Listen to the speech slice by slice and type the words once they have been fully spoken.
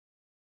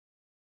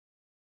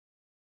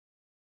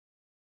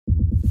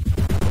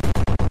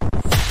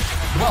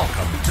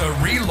to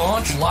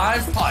Relaunch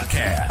Live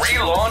Podcast.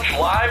 Relaunch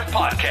Live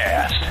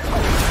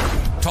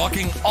Podcast.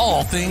 Talking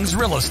all things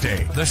real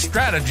estate, the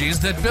strategies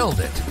that build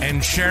it,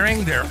 and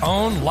sharing their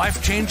own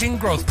life-changing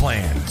growth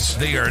plans.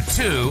 They are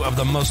two of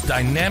the most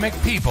dynamic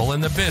people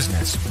in the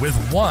business with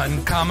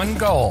one common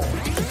goal: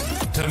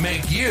 to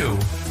make you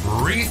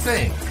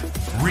rethink,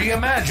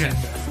 reimagine,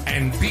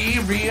 and be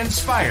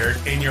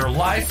re-inspired in your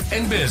life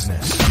and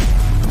business.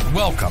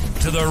 Welcome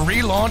to the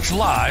Relaunch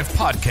Live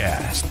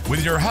Podcast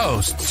with your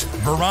hosts,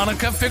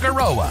 Veronica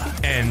Figueroa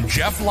and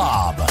Jeff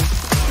Lobb.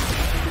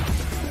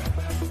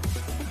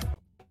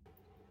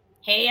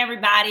 Hey,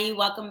 everybody.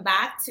 Welcome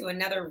back to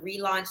another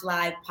Relaunch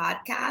Live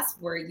podcast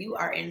where you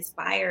are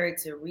inspired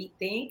to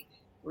rethink,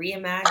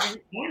 reimagine,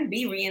 and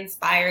be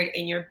re-inspired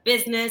in your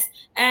business.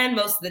 And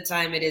most of the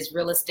time it is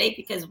real estate,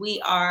 because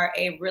we are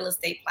a real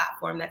estate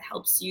platform that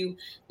helps you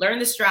learn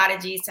the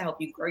strategies to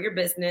help you grow your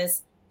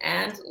business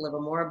and live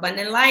a more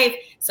abundant life.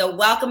 So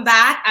welcome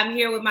back. I'm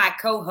here with my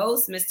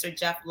co-host, Mr.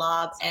 Jeff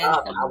Lobb.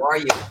 How are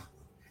you?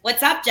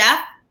 What's up, Jeff?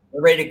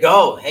 We're ready to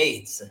go. Hey,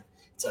 it's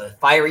a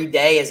fiery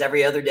day as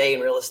every other day in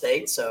real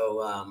estate.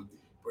 So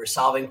we're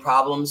solving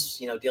problems,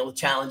 dealing with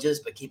challenges,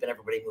 but keeping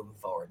everybody moving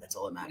forward. That's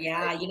all that matters.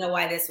 Yeah, right? You know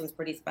why this one's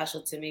pretty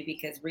special to me,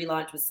 because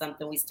Relaunch was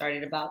something we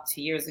started about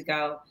 2 years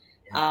ago.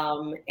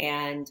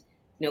 And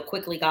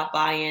quickly got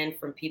buy-in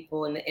from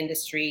people in the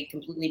industry,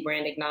 completely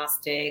brand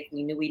agnostic.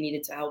 We knew we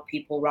needed to help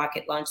people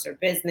rocket launch their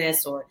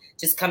business or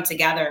just come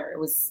together. It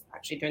was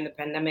actually during the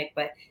pandemic,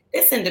 but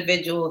this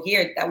individual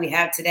here that we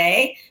have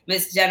today,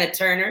 Miss Jena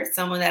Turner,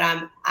 someone that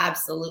I'm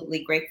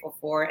absolutely grateful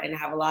for and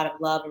have a lot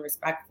of love and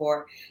respect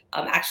for,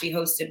 actually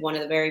hosted one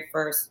of the very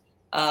first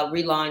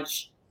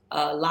Relaunch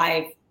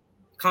live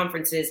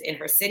conferences in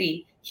her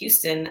city,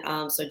 Houston.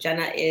 So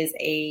Jena is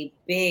a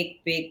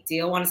big, big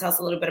deal. Want to tell us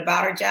a little bit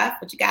about her,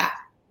 Jeff? What you got?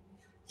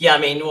 Yeah,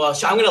 I'm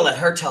going to let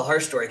her tell her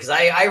story, because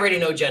I already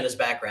know Jena's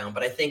background,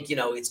 but I think,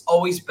 it's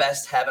always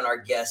best having our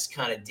guests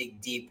kind of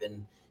dig deep.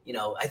 And,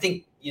 I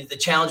think the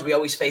challenge we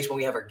always face when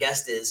we have our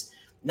guest is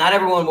not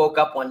everyone woke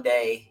up one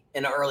day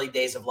in the early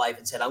days of life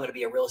and said, I'm going to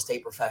be a real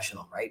estate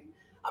professional, right?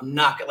 I'm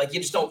not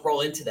you just don't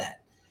roll into that.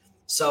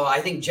 So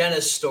I think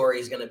Jena's story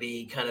is going to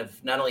be kind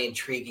of not only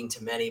intriguing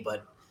to many,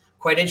 but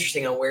quite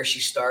interesting on where she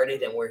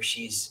started and where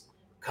she's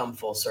come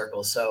full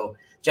circle. So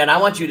Jen, I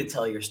want you to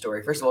tell your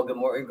story. First of all, good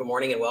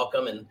morning and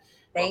welcome. And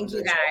thank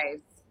you guys.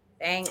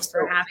 Thanks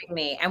for having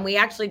me. And we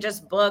actually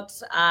just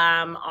booked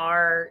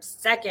our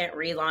second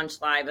Relaunch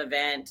Live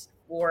event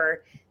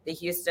for the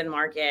Houston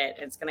market.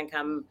 It's going to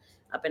come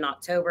up in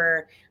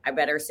October. I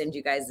better send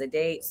you guys the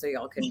date so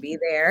y'all can be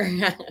there.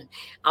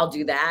 I'll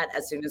do that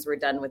as soon as we're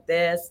done with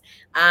this.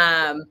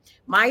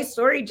 My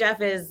story,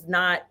 Jeff, is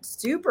not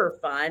super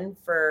fun.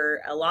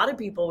 For a lot of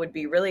people would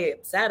be really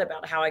upset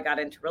about how I got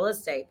into real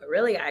estate, but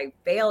really I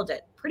failed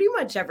at pretty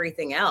much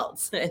everything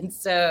else. And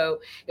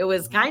so it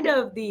was kind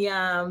of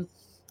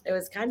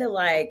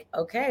like,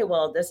 okay,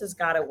 well, this has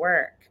got to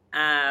work.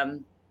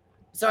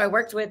 So I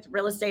worked with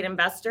real estate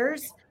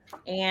investors,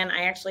 and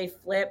I actually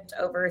flipped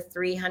over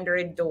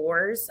 300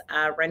 doors,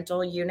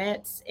 rental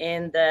units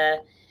in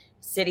the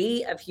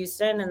city of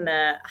Houston, in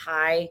the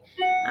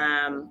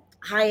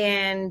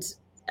high-end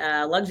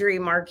luxury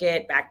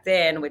market back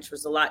then, which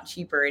was a lot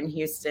cheaper in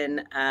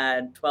Houston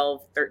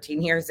 12,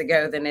 13 years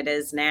ago than it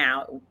is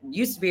now. It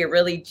used to be a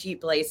really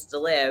cheap place to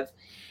live.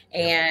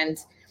 And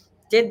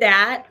did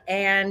that.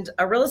 And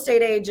a real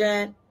estate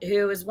agent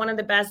who is one of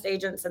the best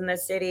agents in the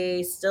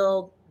city,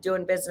 still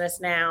doing business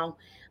now,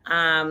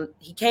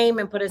 he came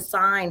and put his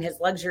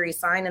luxury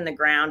sign in the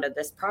ground of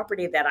this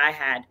property that I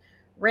had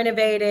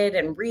renovated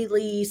and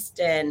released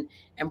and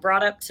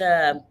brought up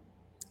to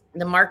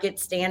the market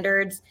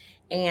standards.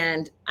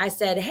 And I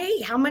said,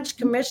 hey, how much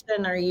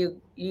commission are you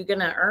going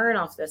to earn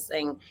off this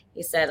thing?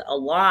 He said, a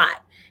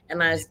lot.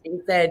 And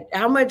he said,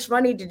 how much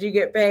money did you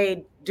get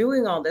paid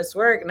doing all this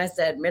work? And I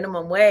said,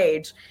 minimum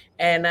wage.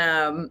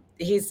 And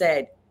he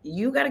said,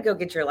 you got to go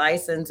get your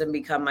license and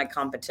become my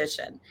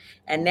competition.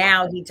 And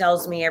now he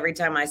tells me every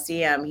time I see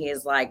him, he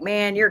is like,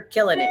 man, you're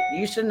killing it.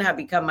 You shouldn't have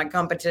become my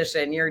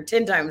competition. You're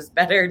 10 times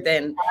better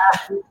than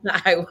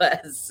I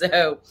was.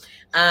 So,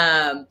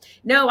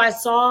 no, I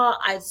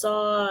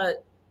saw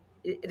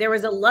there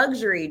was a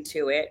luxury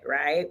to it.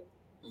 Right.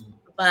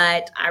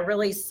 But I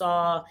really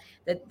saw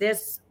that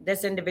this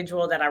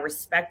individual that I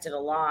respected a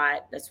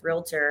lot, this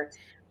realtor,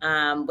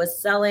 was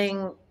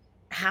selling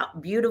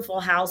beautiful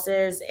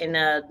houses in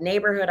a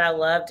neighborhood I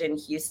loved in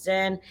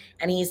Houston.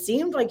 And he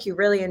seemed like he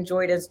really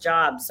enjoyed his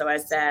job. So I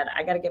said,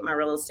 I got to get my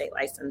real estate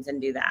license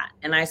and do that.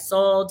 And I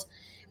sold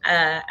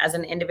as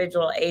an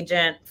individual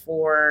agent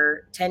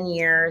for 10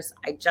 years.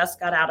 I just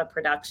got out of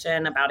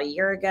production about a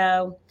year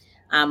ago.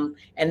 And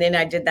then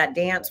I did that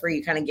dance where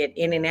you kind of get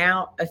in and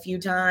out a few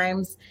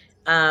times.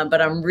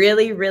 But I'm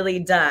really, really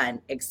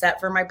done, except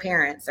for my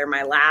parents. They're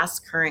my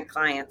last current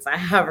clients I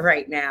have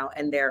right now,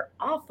 and they're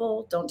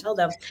awful. Don't tell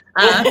them.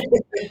 But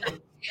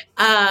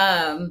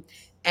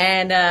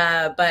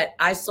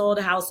I sold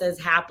houses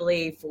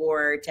happily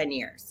for 10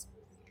 years.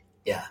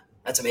 Yeah,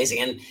 that's amazing.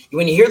 And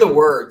when you hear the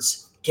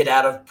words get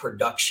out of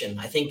production?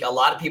 I think a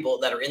lot of people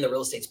that are in the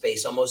real estate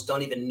space almost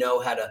don't even know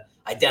how to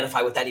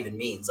identify what that even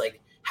means.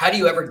 Like, how do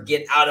you ever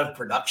get out of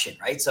production,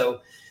 right?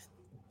 So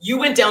you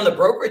went down the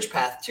brokerage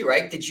path too,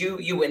 right? Did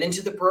you went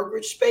into the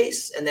brokerage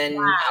space and then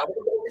out of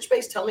the brokerage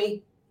space? Tell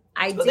me.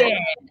 I did.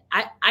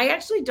 I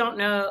actually don't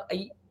know.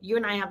 You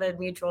and I have a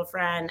mutual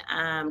friend,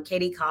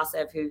 Katie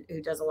Kossoff,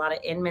 who does a lot of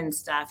Inman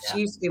stuff. Yeah. She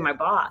used to be my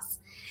boss.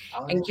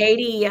 Oh, and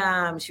Katie,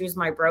 she was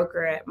my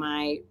broker at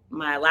my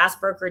last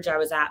brokerage I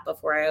was at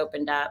before I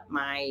opened up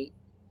my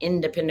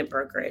independent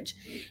brokerage.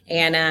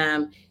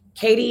 And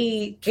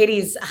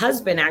Katie's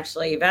husband,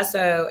 actually,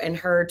 Vesso, and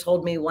her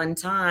told me one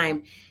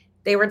time,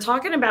 they were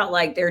talking about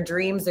like their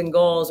dreams and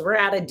goals. We're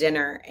at a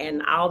dinner,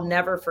 and I'll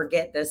never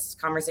forget this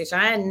conversation.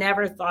 I had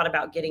never thought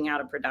about getting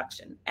out of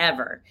production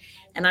ever.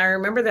 And I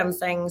remember them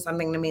saying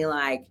something to me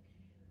like,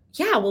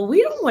 yeah, well,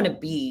 we don't want to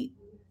be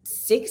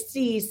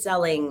 60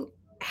 selling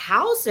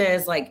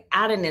houses like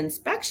at an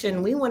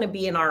inspection. We want to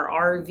be in our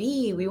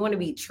RV. We want to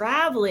be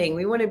traveling.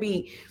 We want to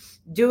be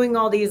doing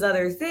all these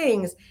other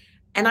things.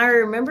 And I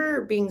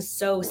remember being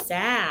so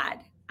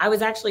sad. I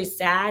was actually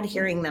sad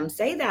hearing them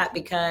say that,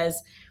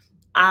 because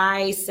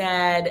I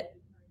said,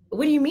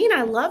 what do you mean?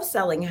 I love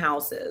selling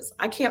houses.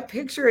 I can't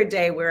picture a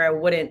day where I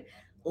wouldn't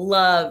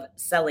love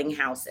selling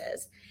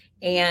houses.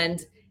 And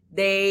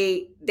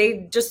they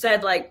just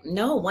said like,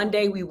 no, one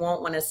day we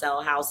won't want to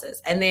sell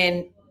houses. And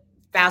then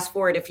fast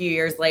forward a few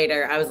years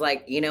later, I was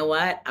like, you know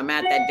what? I'm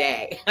at that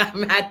day.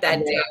 I'm at that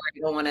day where I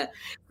don't want to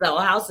sell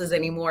houses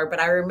anymore. But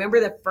I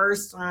remember the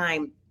first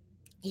time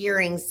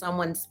hearing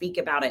someone speak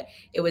about it,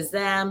 it was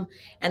them.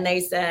 And they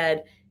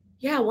said,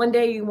 yeah, one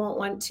day you won't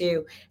want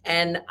to.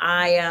 And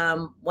I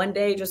one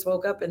day just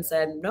woke up and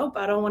said, nope,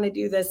 I don't want to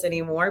do this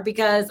anymore,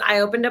 because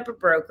I opened up a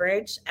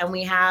brokerage and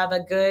we got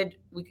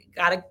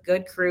a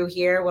good crew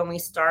here. When we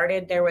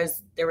started, there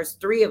was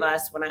 3 of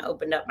us when I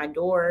opened up my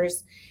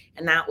doors,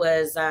 and that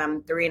was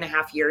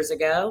 3.5 years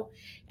ago.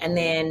 And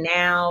then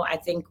now I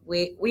think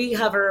we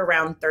hover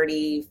around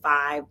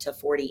 35 to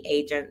 40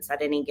 agents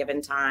at any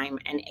given time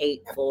and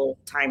 8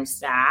 full-time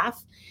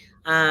staff.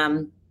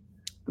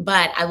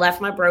 But I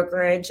left my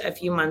brokerage a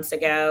few months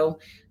ago.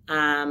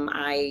 And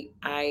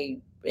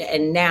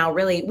now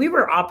really we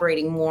were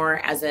operating more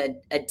as a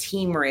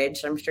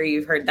teamerage. I'm sure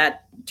you've heard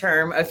that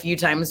term a few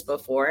times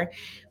before,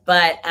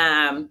 but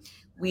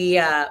we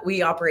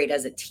operate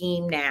as a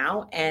team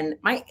now, and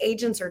my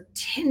agents are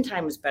 10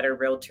 times better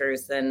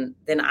realtors than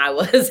I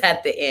was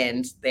at the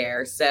end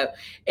there. So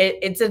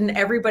it's in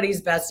everybody's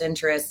best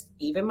interest,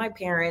 even my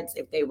parents,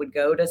 if they would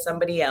go to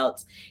somebody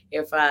else,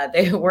 if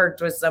they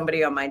worked with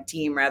somebody on my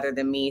team rather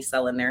than me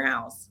selling their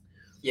house.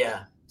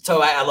 Yeah.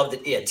 So I love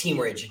that. Yeah.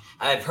 Teamerage.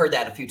 I've heard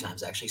that a few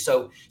times actually.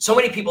 So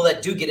many people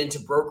that do get into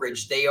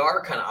brokerage, they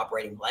are kind of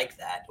operating like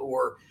that,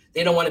 or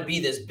they don't want to be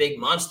this big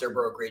monster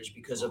brokerage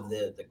because of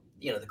the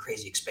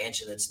crazy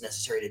expansion that's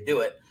necessary to do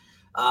it.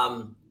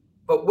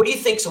 But what do you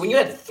think? So when you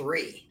had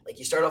 3, like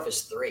you start off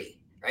as 3,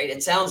 right?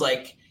 It sounds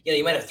like,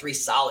 you might have 3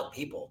 solid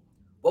people.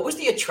 What was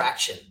the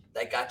attraction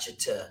that got you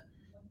to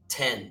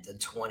 10 to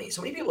 20?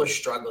 So many people are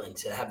struggling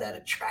to have that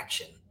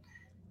attraction.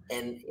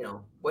 And,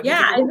 what do you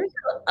think? I think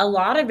a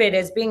lot of it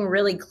is being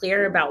really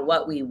clear about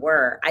what we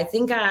were. I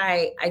think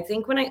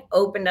when I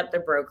opened up the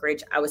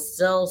brokerage, I was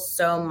still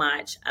so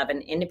much of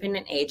an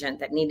independent agent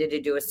that needed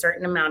to do a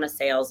certain amount of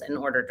sales in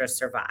order to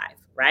survive,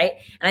 right?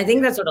 And I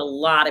think that's what a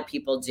lot of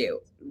people do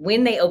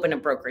when they open a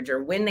brokerage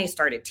or when they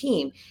start a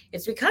team.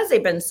 It's because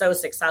they've been so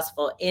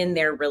successful in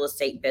their real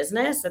estate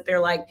business that they're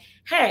like,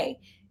 hey,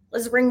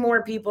 let's bring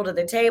more people to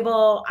the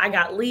table. I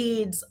got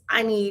leads.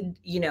 I need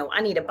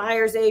a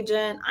buyer's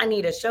agent. I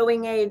need a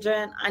showing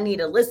agent. I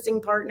need a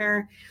listing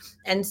partner.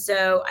 And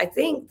so I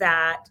think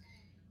that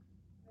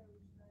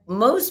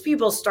most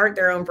people start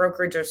their own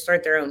brokerage or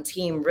start their own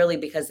team really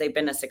because they've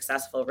been a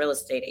successful real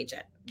estate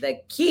agent.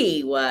 The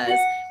key was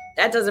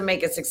that doesn't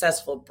make a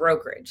successful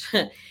brokerage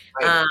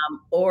right.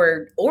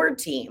 or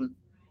team.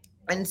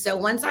 And so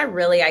once I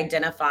really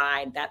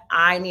identified that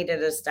I needed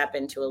to step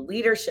into a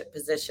leadership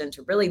position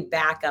to really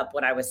back up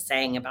what I was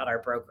saying about our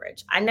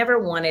brokerage, I never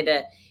wanted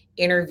to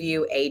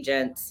interview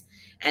agents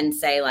and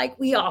say, like,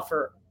 we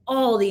offer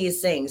all these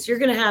things. You're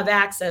going to have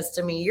access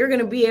to me. You're going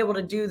to be able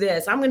to do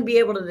this. I'm going to be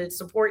able to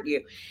support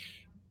you.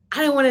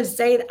 I don't want to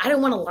say that. I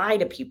don't want to lie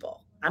to people.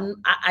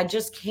 I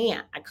just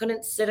can't. I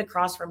couldn't sit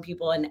across from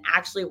people and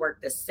actually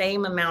work the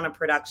same amount of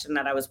production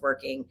that I was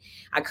working.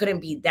 I couldn't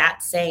be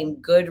that same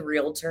good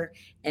realtor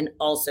and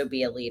also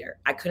be a leader.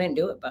 I couldn't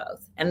do it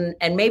both. And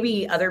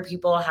maybe other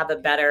people have a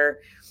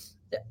better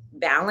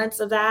balance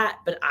of that,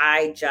 but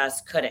I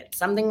just couldn't.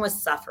 Something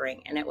was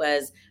suffering. And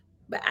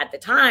at the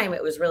time,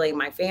 it was really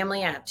my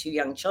family. I have 2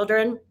 young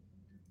children.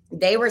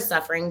 They were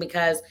suffering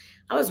because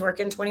I was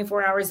working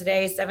 24 hours a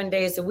day, 7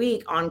 days a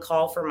week on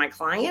call for my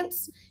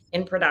clients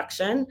in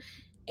production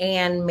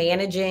and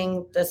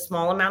managing the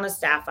small amount of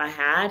staff I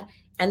had,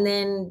 and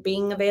then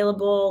being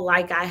available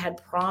like I had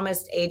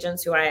promised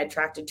agents who I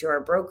attracted to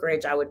our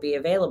brokerage, I would be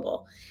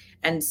available.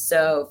 And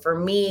so for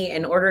me,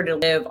 in order to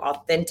live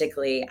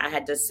authentically, I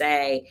had to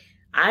say,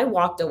 I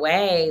walked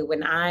away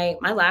when my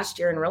last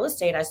year in real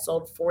estate, I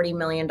sold $40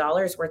 million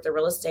worth of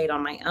real estate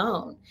on my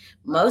own.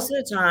 Most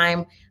of the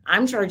time,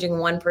 I'm charging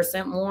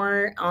 1%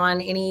 more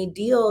on any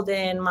deal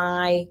than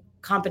my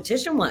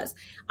competition was.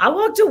 I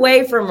walked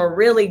away from a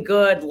really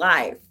good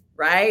life,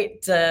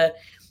 right?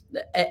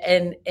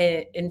 And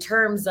in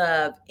terms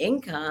of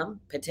income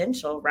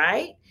potential,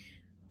 right?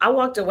 I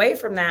walked away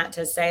from that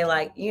to say,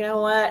 like, you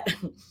know what?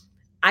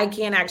 I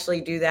can't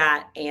actually do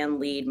that and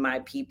lead my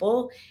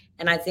people.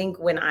 And I think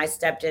when I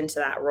stepped into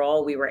that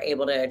role, we were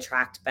able to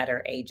attract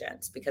better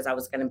agents because I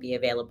was going to be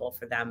available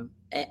for them,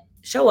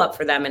 show up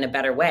for them in a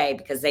better way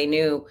because they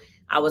knew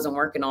I wasn't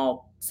working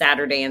all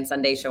Saturday and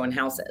Sunday showing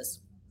houses.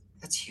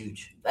 That's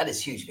huge. That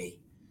is huge, V.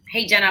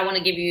 Hey, Jen, I want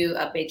to give you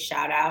a big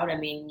shout out. I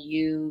mean,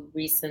 you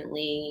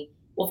recently,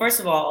 well, first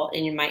of all,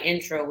 in my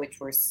intro, which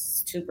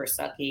was super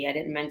sucky, I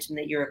didn't mention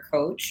that you're a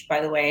coach,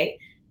 by the way.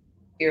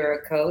 You're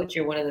a coach.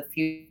 You're one of the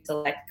few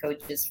select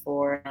coaches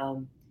for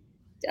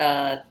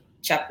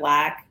Chuck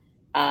Black.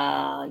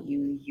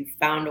 You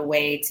found a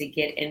way to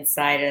get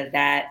inside of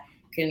that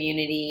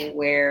community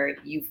where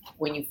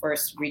when you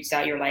first reached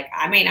out, you're like,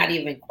 I may not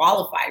even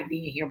qualify to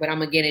be here, but I'm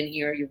gonna get in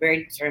here. You're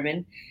very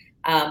determined.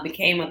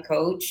 Became a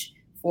coach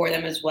for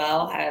them as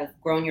well. Have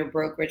grown your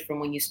brokerage from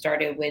when you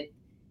started with,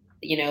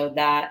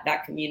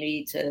 that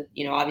community to,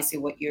 obviously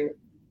what you're,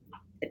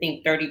 I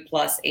think 30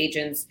 plus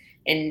agents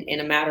in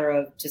a matter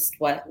of just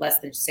less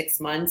than 6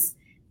 months,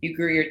 you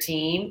grew your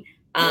team.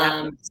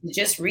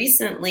 Just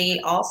recently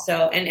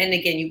also, and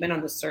again, you've been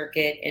on the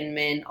circuit,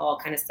 Inman, all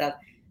kind of stuff,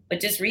 but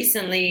just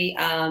recently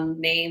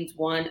named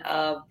one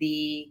of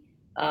the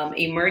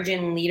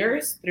emerging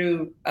leaders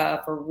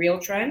for Real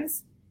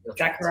Trends. Is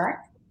that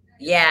correct?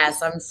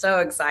 Yes, I'm so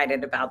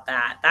excited about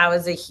that. That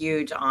was a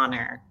huge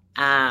honor.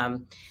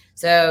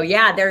 So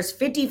yeah, there's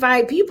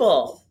 55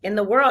 people in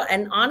the world.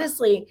 And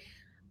honestly,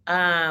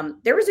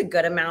 there was a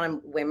good amount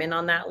of women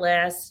on that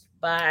list,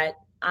 but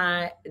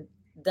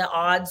the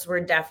odds were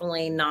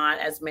definitely not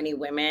as many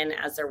women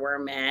as there were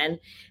men.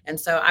 And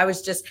so I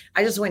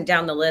just went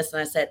down the list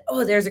and I said,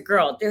 oh, there's a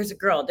girl, there's a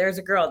girl, there's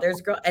a girl, there's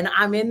a girl. And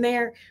I'm in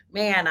there,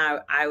 man,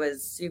 I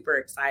was super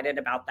excited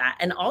about that.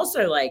 And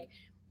also like,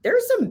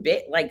 there's some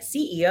big like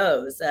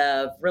CEOs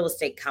of real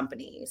estate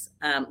companies,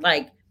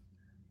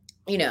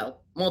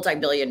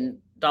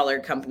 multi-billion-dollar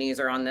companies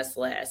are on this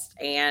list.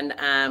 And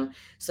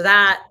so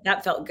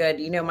that felt good.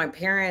 My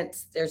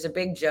parents, there's a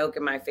big joke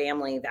in my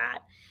family that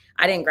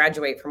I didn't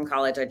graduate from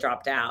college. I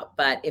dropped out.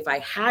 But if I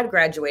had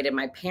graduated,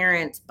 my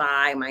parents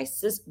bought my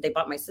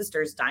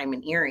sister's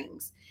diamond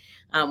earrings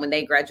when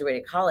they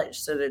graduated college.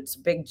 So it's a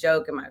big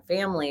joke in my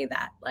family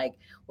that like,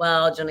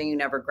 well, Jenna, you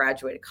never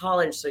graduated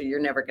college, so you're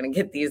never going to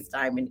get these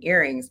diamond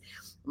earrings.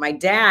 My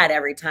dad,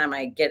 every time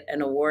I get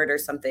an award or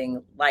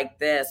something like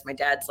this, my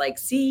dad's like,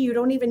 see, you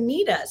don't even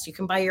need us. You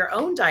can buy your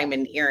own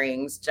diamond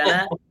earrings,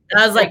 Jenna.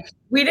 And I was like,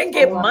 we didn't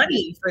get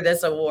money for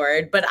this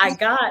award, but I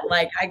got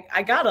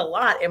I got a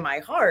lot in my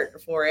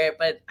heart for it,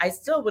 but I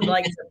still would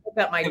like to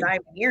pick up my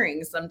diamond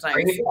earrings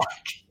sometimes.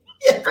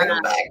 Bring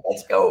them back.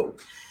 Let's go.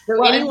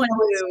 So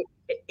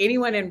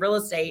anyone in real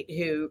estate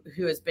who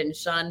has been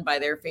shunned by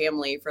their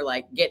family for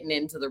like getting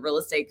into the real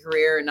estate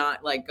career and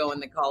not like going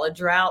the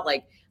college route,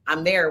 like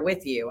I'm there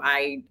with you.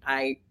 I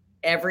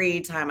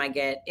every time I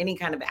get any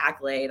kind of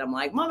accolade, I'm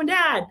like, Mom and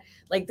Dad,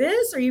 like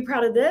this, are you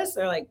proud of this?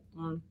 They're like,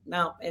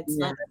 no, it's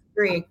not a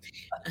degree.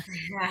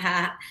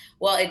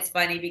 Well, it's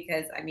funny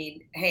because I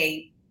mean,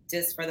 hey,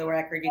 just for the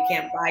record, you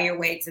can't buy your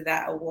way to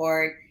that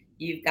award.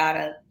 You've got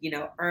to,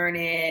 earn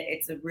it.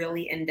 It's a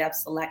really in-depth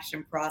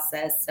selection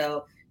process.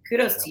 So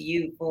kudos to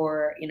you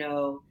for,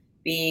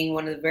 being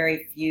one of the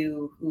very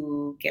few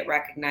who get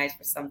recognized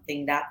for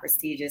something that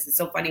prestigious. It's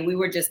so funny. We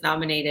were just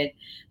nominated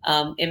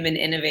Inman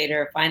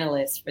Innovator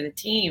finalist for the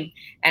team.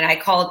 And I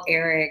called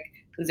Eric,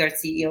 who's our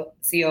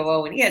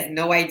COO, and he has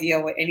no idea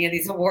what any of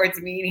these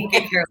awards mean. He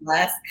can care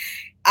less.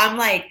 I'm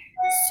like,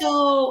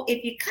 so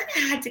if you kind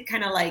of had to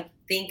kind of like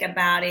think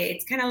about it,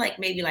 it's kind of like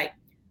maybe like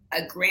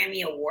a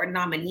Grammy Award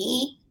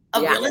nominee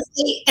of real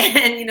estate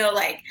and,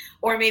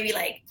 or maybe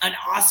like an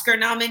Oscar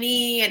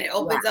nominee, and it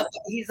opens up.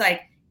 He's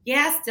like,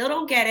 yeah, still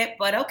don't get it,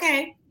 but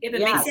okay. If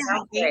it makes you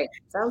happy.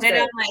 Sounds and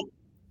great. I'm like,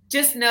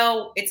 just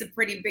know it's a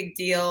pretty big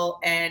deal.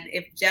 And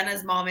if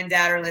Jenna's mom and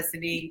dad are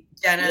listening,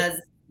 Jenna's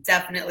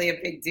definitely a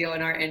big deal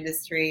in our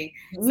industry.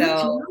 You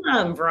tell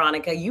them,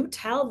 Veronica, you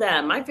tell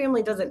them. My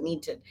family doesn't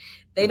need to.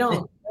 They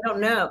don't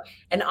know.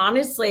 And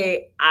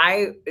honestly,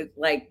 I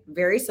like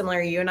very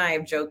similar. You and I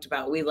have joked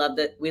about, we love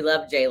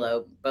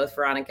J-Lo. Both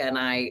Veronica and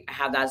I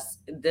have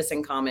this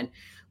in common.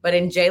 But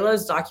in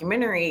J-Lo's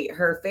documentary,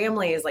 her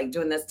family is like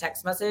doing this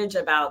text message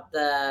about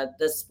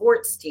the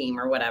sports team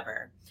or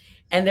whatever.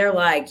 And they're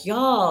like,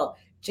 y'all,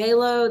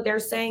 J-Lo, they're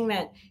saying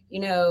that,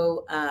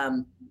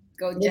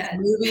 Go this Jets.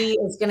 movie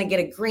is going to get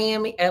a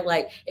Grammy,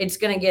 it's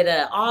going to get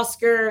an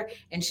Oscar,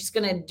 and she's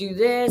going to do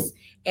this.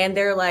 And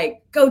they're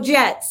like, go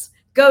Jets,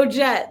 go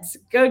Jets,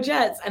 go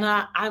Jets. And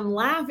I'm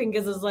laughing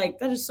because it's like,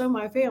 that is so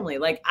my family.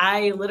 Like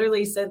I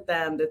literally sent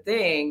them the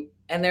thing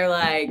and they're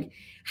like,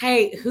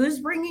 hey, who's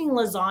bringing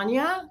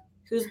lasagna?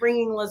 who's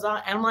bringing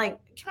lasagna? And I'm like,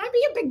 can I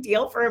be a big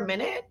deal for a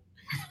minute?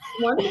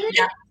 1 minute?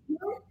 Yeah.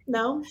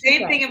 No.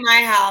 Same thing in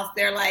my house.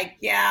 They're like,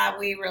 yeah,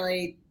 we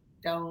really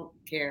don't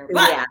care.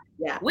 But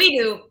we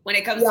do when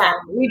it comes to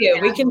our we do.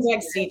 We can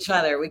text each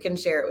other. We can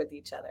share it with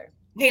each other.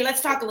 Hey,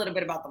 let's talk a little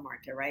bit about the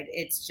market, right?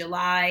 It's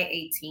July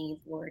 18th.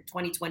 We're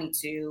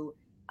 2022.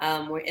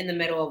 We're in the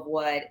middle of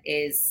what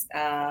is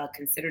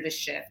considered a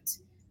shift,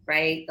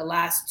 right? The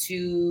last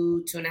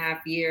 2.5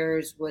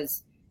 years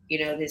was,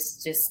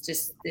 this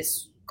just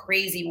this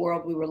crazy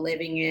world we were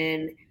living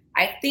in.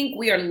 I think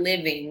we are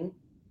living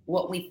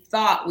what we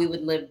thought we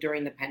would live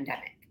during the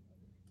pandemic.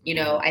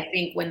 I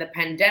think when the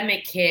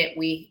pandemic hit,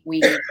 we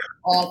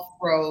all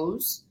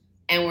froze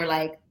and we're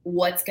like,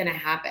 what's going to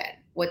happen?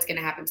 What's going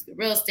to happen to the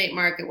real estate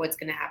market? What's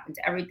going to happen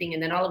to everything?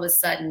 And then all of a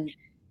sudden,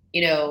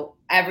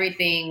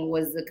 everything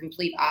was the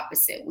complete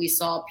opposite. We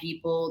saw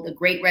people, the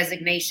great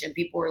resignation,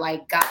 people were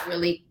like, got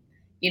really,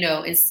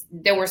 and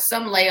there were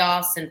some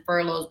layoffs and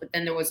furloughs, but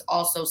then there was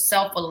also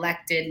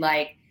self-elected,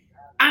 like,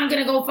 I'm going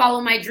to go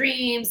follow my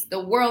dreams. The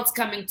world's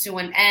coming to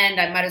an end.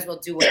 I might as well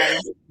do what I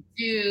want to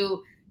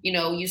do.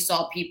 You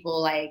saw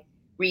people like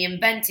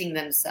reinventing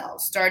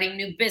themselves, starting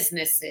new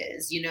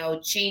businesses,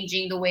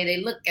 changing the way they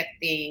look at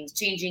things,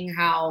 changing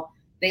how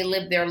they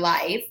live their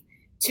life.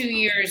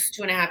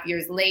 2.5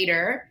 years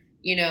later,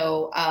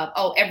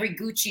 every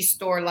Gucci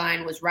store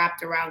line was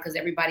wrapped around because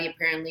everybody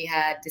apparently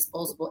had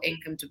disposable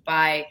income to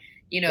buy,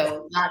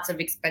 lots of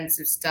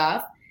expensive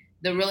stuff.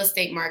 The real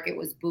estate market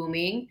was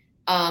booming.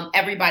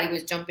 Everybody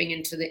was jumping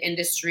into the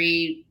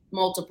industry,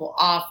 multiple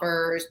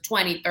offers,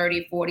 20,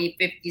 30, 40,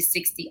 50,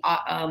 60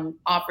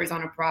 offers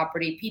on a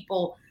property,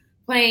 people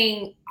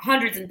paying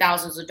hundreds and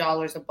thousands of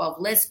dollars above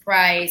list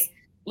price.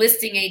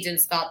 Listing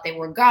agents thought they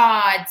were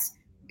gods.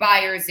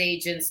 Buyers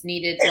agents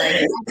needed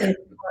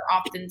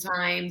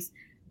oftentimes.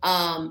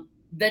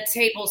 The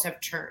tables have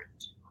turned.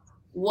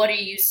 What are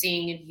you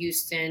seeing in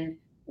Houston?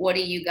 What are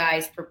you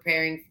guys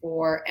preparing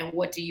for? And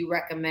what do you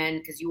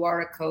recommend? Because you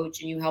are a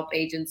coach and you help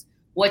agents.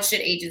 What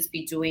should agents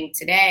be doing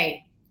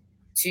today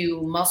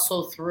to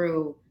muscle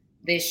through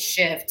this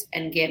shift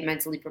and get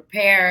mentally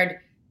prepared?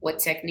 What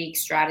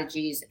techniques,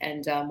 strategies,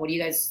 and what are you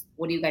guys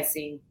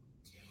seeing?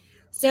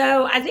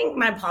 So I think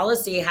my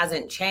policy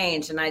hasn't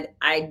changed, and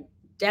I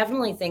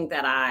definitely think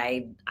that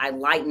I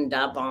lightened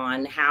up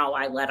on how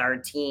I led our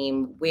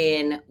team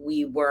when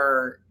we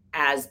were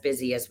as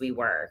busy as we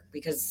were,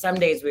 because some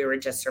days we were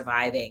just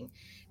surviving,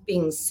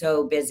 being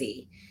so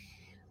busy.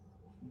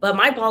 But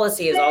my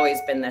policy has always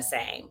been the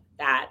same,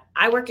 that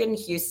I work in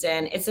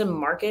Houston. It's a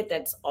market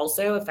that's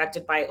also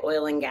affected by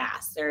oil and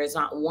gas. There is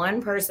not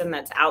one person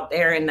that's out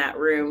there in that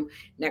room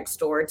next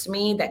door to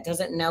me that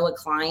doesn't know a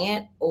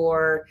client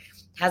or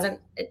hasn't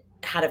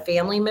had a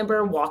family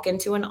member walk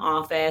into an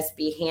office,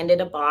 be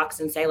handed a box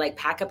and say, like,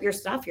 pack up your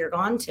stuff, you're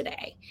gone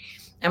today.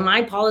 And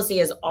my policy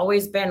has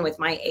always been with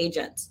my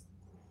agents,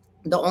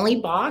 the only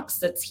box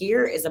that's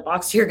here is a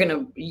box you're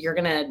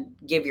gonna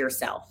give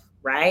yourself,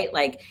 right?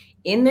 Like,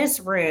 in this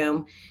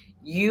room,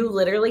 you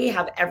literally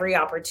have every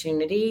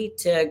opportunity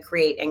to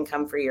create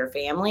income for your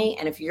family.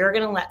 And if you're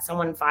going to let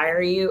someone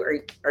fire you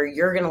or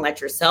you're going to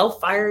let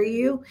yourself fire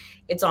you,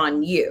 it's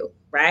on you,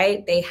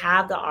 right? They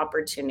have the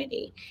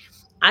opportunity.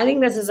 I think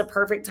this is a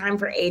perfect time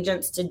for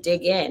agents to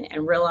dig in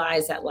and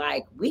realize that,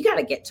 like, we got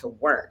to get to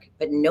work,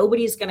 but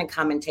nobody's going to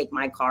come and take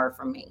my car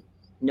from me.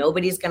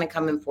 Nobody's going to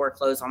come and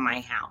foreclose on my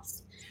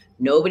house.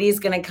 Nobody's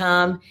going to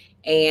come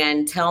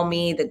and tell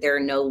me that there are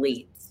no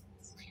leads.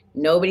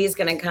 Nobody's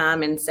going to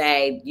come and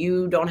say,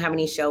 you don't have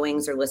any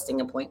showings or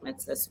listing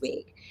appointments this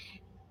week,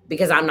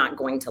 because I'm not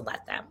going to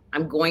let them.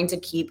 I'm going to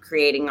keep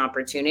creating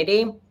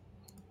opportunity.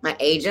 My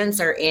agents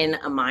are in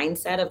a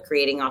mindset of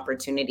creating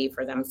opportunity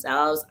for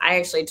themselves. I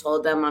actually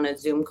told them on a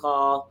Zoom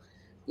call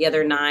the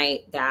other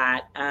night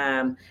that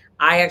I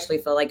actually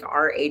feel like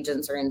our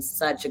agents are in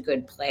such a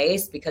good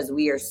place because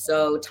we are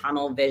so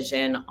tunnel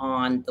vision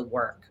on the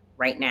work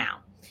right now.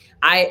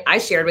 I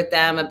shared with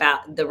them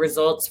about the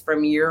results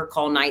from your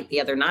call night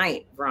the other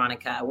night,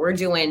 Veronica. We're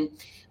doing,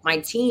 my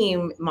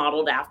team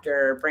modeled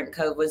after Brent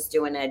Cove was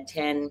doing a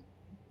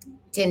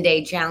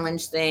 10-day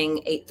challenge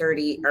thing,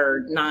 8:30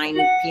 or 9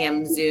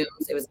 p.m.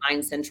 Zooms. It was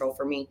 9 Central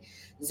for me.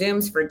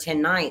 Zooms for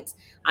 10 nights.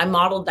 I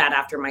modeled that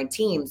after my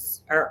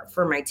teams, or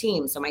for my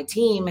team. So my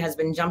team has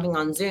been jumping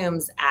on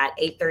Zooms at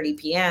 8:30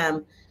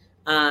 p.m.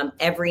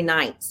 Every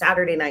night,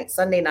 Saturday night,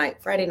 Sunday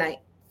night, Friday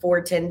night,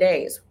 for 10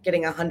 days,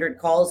 getting 100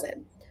 calls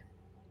in.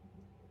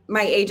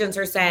 My agents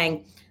are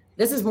saying,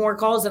 this is more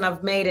calls than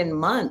I've made in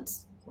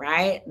months,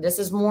 right? This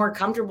is more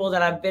comfortable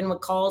that I've been with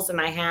calls than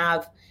I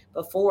have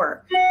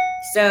before.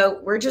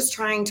 So we're just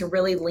trying to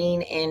really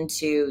lean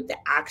into the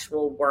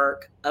actual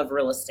work of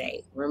real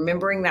estate,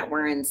 remembering that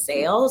we're in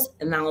sales.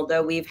 And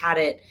although we've had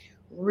it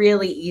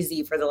really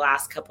easy for the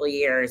last couple of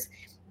years,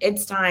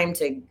 it's time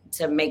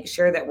to make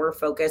sure that we're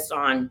focused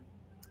on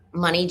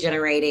money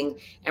generating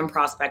and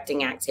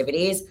prospecting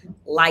activities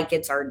like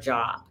it's our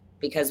job.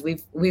 Because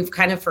we've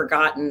kind of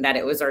forgotten that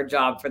it was our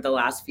job for the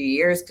last few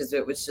years because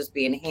it was just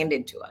being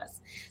handed to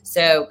us.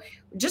 So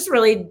just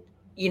really,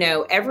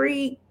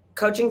 every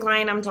coaching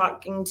client I'm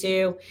talking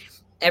to,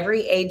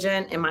 every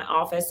agent in my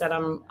office that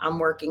I'm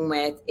working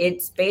with,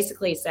 it's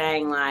basically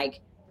saying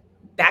like,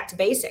 back to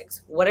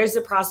basics. What is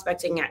the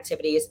prospecting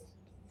activities?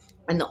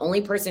 And the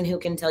only person who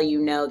can tell you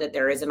no that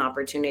there is an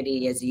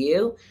opportunity is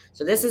you.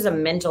 So this is a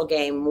mental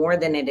game more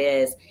than it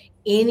is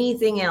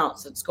anything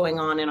else that's going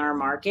on in our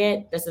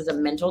market. This is a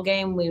mental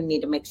game. We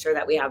need to make sure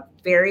that we have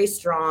very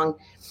strong,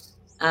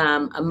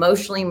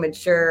 emotionally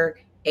mature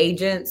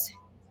agents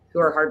who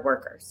are hard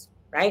workers,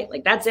 right?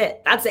 Like that's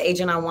it. That's the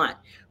agent I want.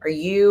 Are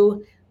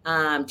you,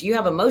 do you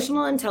have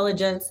emotional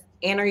intelligence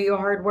and are you a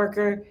hard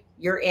worker?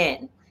 You're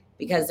in,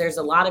 because there's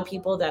a lot of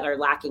people that are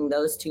lacking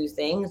those two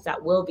things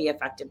that will be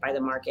affected by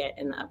the market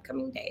in the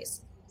upcoming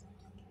days.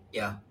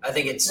 Yeah, I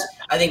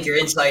think your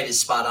insight is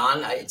spot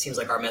on. It seems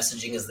like our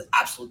messaging is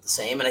absolute the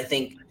same. And I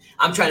think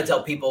I'm trying to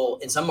tell people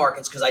in some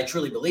markets, because I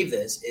truly believe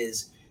this,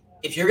 is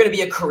if you're going to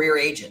be a career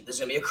agent, there's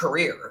going to be a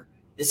career.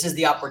 This is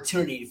the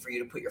opportunity for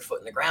you to put your foot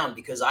in the ground,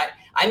 because I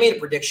made a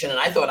prediction and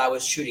I thought I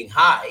was shooting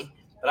high,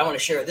 but I want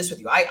to share this with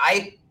you.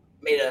 I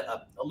made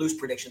a loose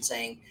prediction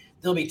saying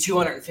there'll be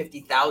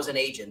 250,000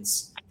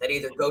 agents that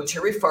either go to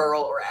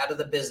referral or out of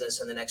the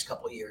business in the next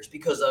couple of years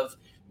because of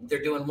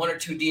they're doing one or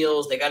two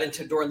deals. They got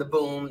into during the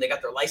boom. They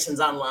got their license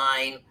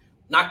online,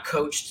 not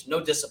coached, no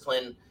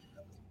discipline.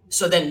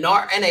 So then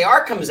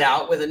NAR comes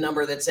out with a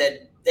number that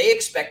said they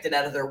expected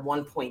out of their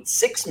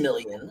 1.6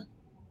 million,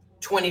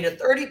 20 to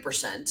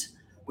 30%,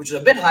 which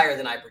was a bit higher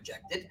than I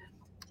projected.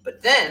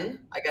 But then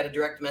I got a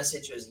direct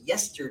message, it was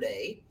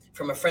yesterday,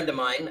 from a friend of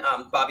mine,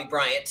 Bobby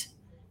Bryant,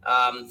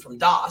 from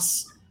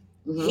DOS.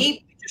 Mm-hmm.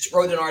 He just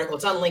wrote an article.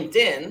 It's on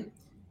LinkedIn.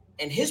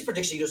 And his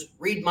prediction, he goes,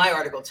 read my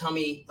article, tell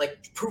me,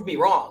 like, prove me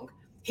wrong.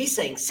 He's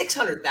saying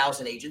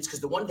 600,000 agents,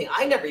 because the one thing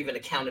I never even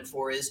accounted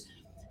for is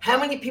how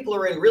many people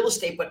are in real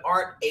estate but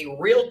aren't a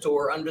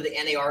realtor under the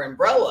NAR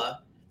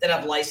umbrella that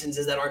have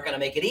licenses that aren't going to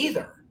make it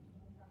either.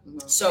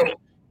 Mm-hmm. So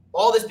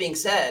all this being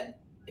said,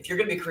 if you're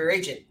going to be a career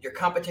agent, your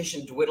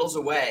competition dwindles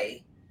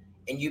away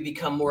and you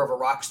become more of a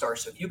rock star.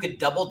 So if you could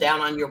double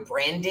down on your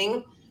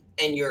branding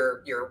and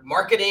your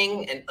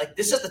marketing, and like,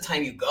 this is the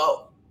time you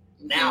go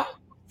now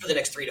for the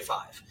next 3 to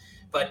 5.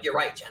 But you're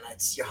right, Jenna.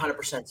 You're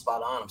 100%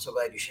 spot on. I'm so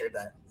glad you shared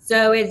that.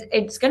 So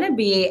it's going to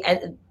be,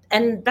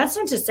 and that's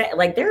not to say,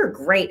 like, there are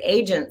great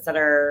agents that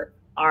are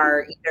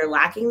either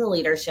lacking the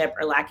leadership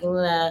or lacking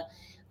the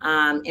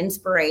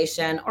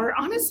inspiration, or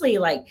honestly,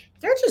 like,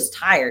 they're just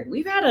tired.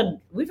 We've had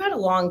a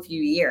long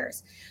few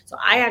years. So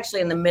I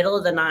actually, in the middle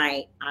of the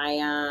night,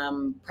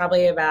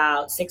 probably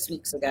about 6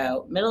 weeks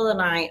ago, middle of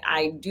the night,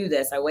 I do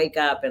this. I wake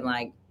up and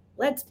like,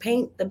 let's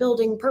paint the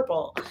building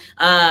purple,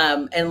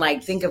 and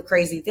like think of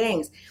crazy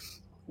things.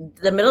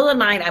 The middle of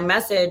the night, I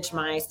messaged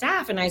my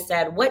staff and I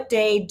said, what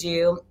day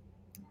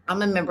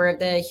I'm a member of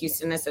the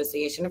Houston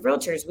Association of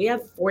Realtors. We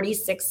have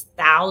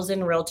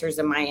 46,000 realtors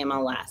in my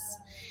MLS.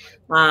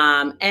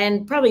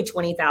 And probably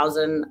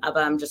 20,000 of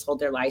them just hold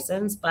their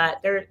license,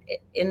 but they're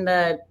in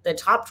the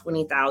top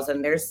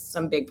 20,000. There's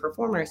some big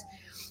performers.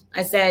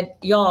 I said,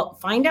 y'all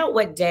find out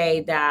what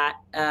day that,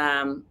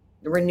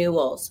 the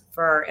renewals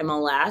for our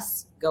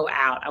MLS go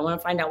out. I want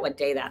to find out what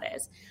day that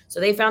is. So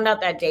they found out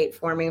that date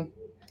for me.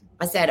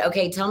 I said,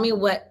 okay, tell me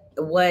what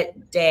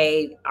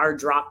day our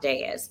drop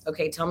day is.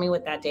 Okay, tell me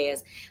what that day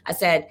is. I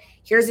said,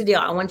 here's the deal.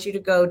 I want you to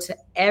go to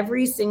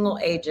every single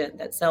agent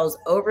that sells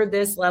over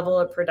this level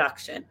of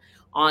production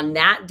on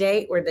that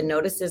date where the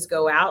notices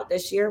go out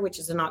this year, which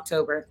is in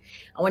October.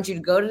 I want you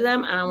to go to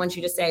them and I want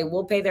you to say,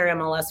 we'll pay their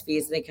MLS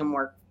fees. They can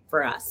work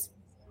for us.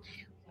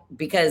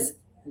 Because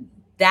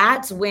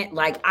that's when,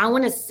 like, I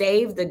want to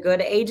save the good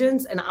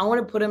agents and I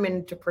want to put them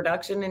into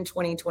production in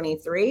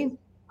 2023. Right.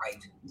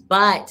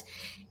 But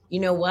you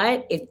know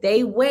what? If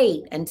they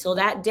wait until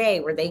that day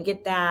where they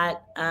get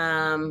that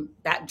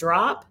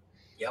drop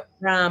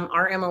from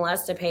our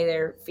MLS to pay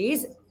their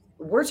fees,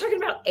 we're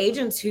talking about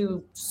agents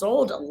who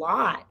sold a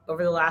lot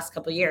over the last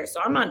couple of years.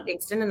 So I'm not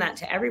extending that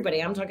to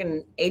everybody. I'm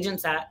talking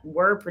agents that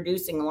were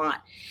producing a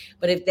lot.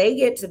 But if they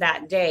get to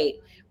that date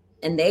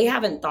and they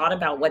haven't thought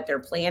about what their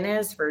plan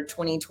is for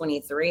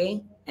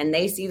 2023 and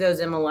they see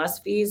those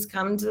MLS fees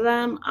come to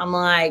them, I'm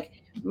like,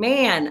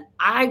 man,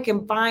 I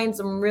can find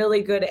some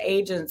really good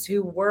agents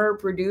who were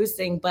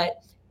producing,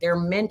 but their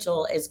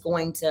mental is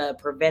going to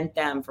prevent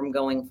them from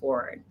going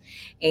forward.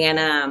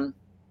 And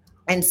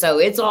so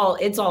it's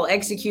all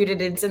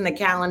executed. It's in the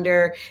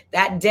calendar.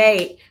 That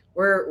date,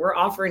 we're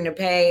offering to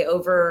pay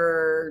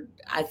over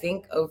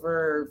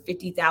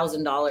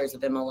 $50,000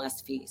 of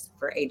MLS fees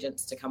for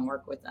agents to come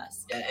work with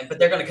us. Yeah, but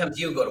they're going to come to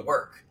you and go to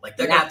work. Like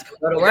they're going to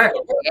go to work.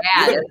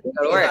 Yeah,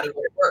 go to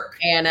work.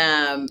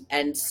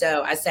 And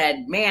so I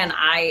said, man,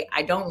 I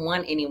don't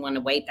want anyone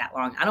to wait that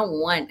long. I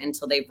don't want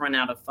until they've run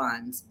out of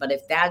funds. But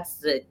if that's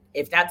the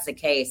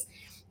case,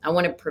 I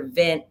want to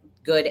prevent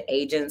good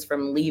agents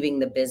from leaving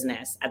the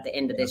business at the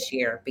end of this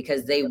year,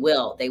 because they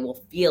will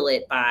feel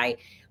it by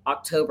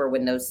October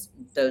when those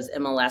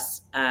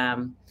MLS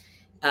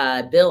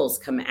bills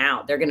come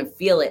out. They're going to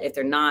feel it if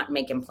they're not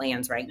making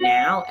plans right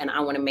now. And I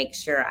want to make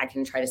sure I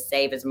can try to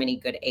save as many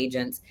good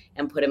agents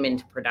and put them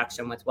into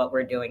production with what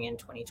we're doing in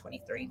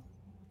 2023.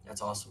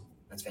 That's awesome.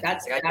 That's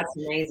fantastic. That's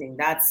amazing.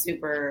 That's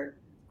super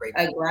Great.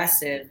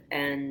 Aggressive.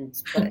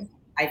 But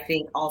I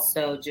think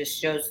also just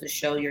shows to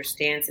show your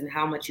stance and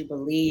how much you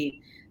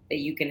believe that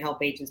you can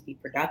help agents be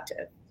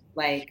productive.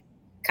 Like,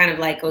 kind of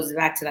like goes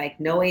back to like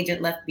no agent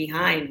left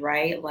behind,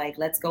 right? Like,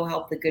 let's go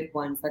help the good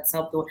ones. Let's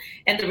help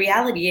and the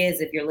reality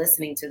is, if you're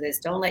listening to this,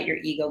 don't let your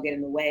ego get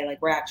in the way.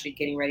 Like, we're actually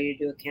getting ready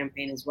to do a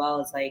campaign as well.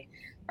 It's like,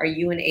 are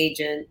you an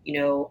agent,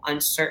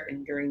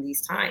 uncertain during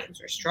these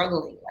times or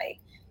struggling? Like,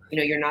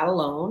 you're not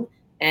alone.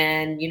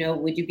 And,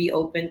 would you be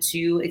open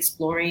to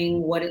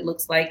exploring what it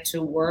looks like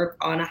to work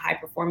on a high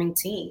performing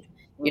team?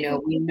 We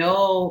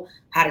know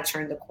how to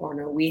turn the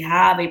corner. We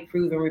have a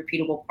proven,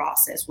 repeatable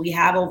process. We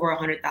have over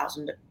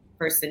 100,000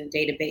 person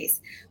database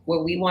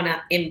where we want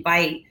to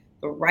invite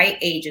the right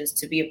agents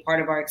to be a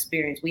part of our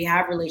experience. We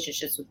have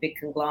relationships with big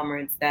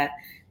conglomerates that,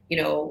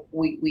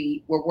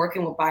 we're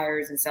working with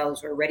buyers and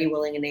sellers who are ready,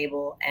 willing, and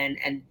able,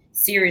 and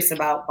serious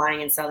about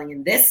buying and selling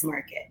in this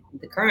market,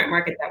 the current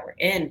market that we're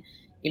in.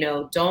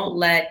 Don't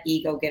let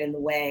ego get in the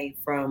way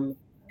from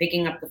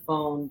picking up the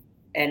phone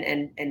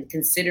and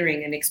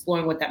considering and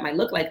exploring what that might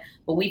look like.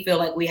 But we feel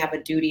like we have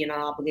a duty and an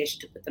obligation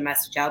to put the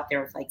message out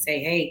there of like,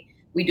 say, hey,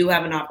 we do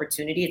have an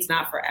opportunity. It's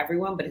not for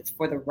everyone, but it's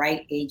for the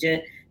right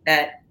agent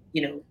that,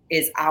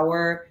 is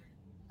our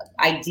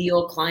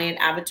ideal client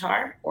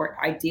avatar or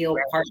ideal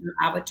partner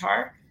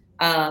avatar.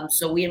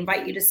 So we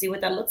invite you to see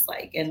what that looks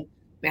like. And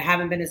I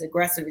haven't been as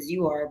aggressive as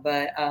you are,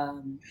 but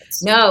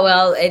no,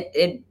 well,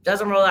 it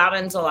doesn't roll out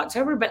until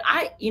October, but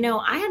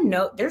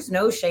there's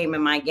no shame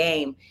in my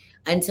game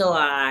until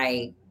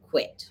I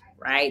quit,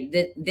 right?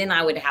 Then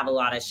I would have a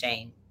lot of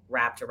shame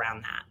wrapped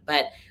around that.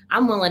 But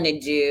I'm willing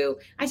to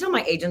I tell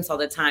my agents all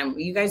the time,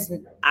 you guys,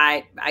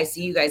 I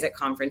see you guys at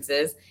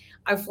conferences.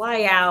 I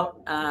fly out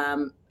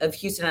of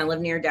Houston. I live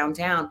near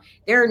downtown.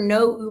 There are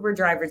no Uber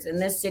drivers in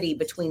this city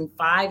between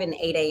 5 and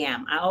 8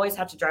 a.m. I always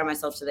have to drive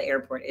myself to the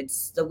airport.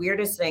 It's the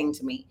weirdest thing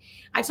to me.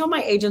 I tell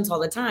my agents all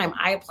the time,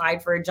 I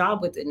applied for a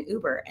job with an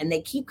Uber and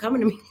they keep coming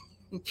to me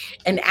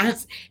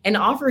and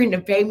offering to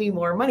pay me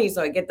more money.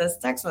 So I get this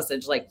text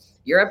message like,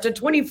 you're up to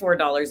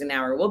 $24 an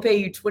hour. We'll pay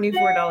you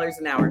 $24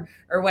 an hour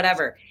or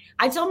whatever.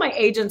 I tell my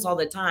agents all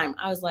the time,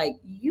 I was like,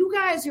 you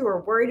guys who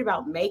are worried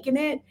about making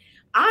it,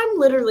 I'm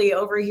literally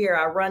over here.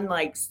 I run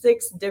like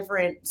 6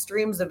 different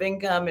streams of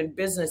income and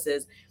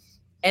businesses,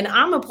 and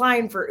I'm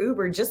applying for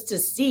Uber just to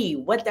see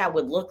what that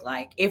would look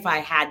like if I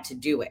had to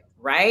do it,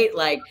 right?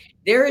 Like,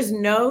 there is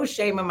no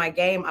shame in my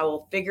game. I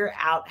will figure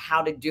out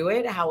how to do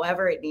it,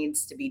 however it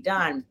needs to be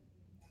done.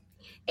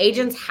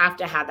 Agents have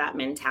to have that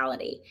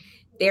mentality.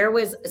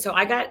 So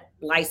I got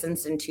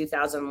licensed in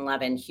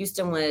 2011.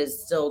 Houston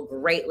was still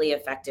greatly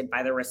affected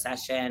by the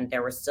recession.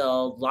 There were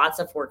still lots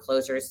of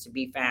foreclosures to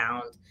be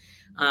found,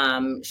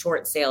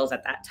 short sales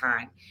at that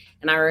time.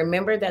 And I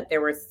remember that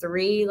there were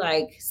 3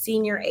 like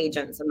senior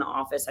agents in the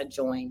office I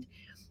joined.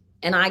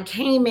 And I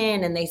came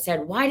in and they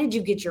said, why did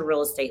you get your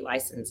real estate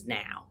license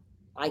now?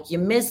 Like, you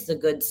missed the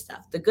good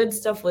stuff. The good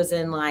stuff was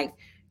in like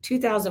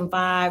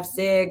 2005,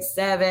 6,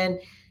 7,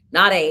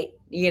 not 8,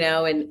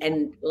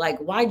 and like,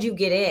 why'd you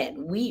get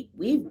in?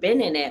 We've been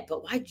in it,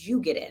 but why'd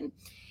you get in?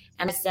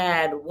 And I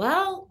said,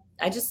 well,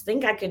 I just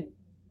think I could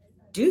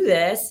do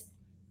this.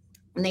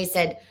 And they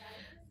said,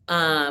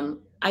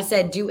 I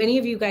said, do any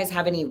of you guys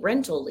have any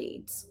rental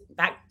leads?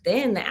 Back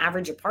then, the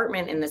average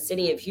apartment in the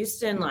city of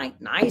Houston, like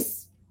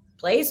nice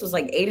place, was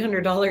like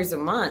 $800 a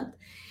month.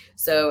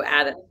 So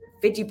at a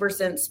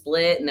 50%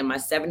 split and then my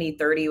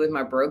 70-30 with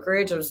my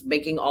brokerage, I was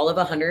making all of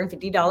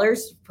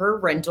 $150 per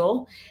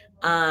rental.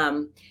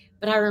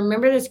 But I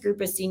remember this group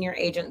of senior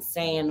agents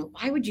saying,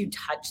 why would you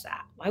touch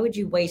that? Why would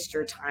you waste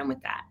your time with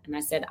that? And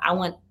I said, I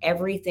want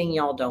everything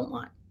y'all don't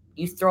want.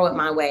 You throw it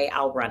my way,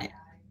 I'll run it.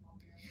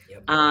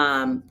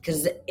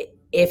 Because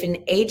if an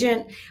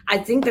agent, I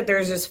think that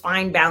there's this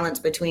fine balance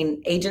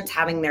between agents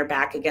having their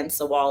back against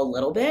the wall a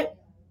little bit.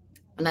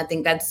 And I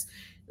think that's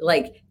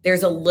like,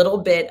 there's a little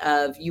bit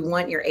of, you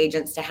want your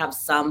agents to have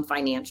some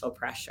financial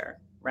pressure,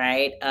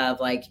 right?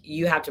 Of like,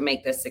 you have to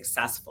make this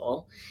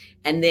successful.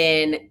 And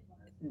then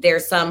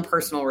there's some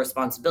personal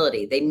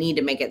responsibility. They need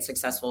to make it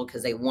successful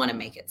because they want to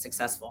make it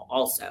successful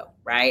also,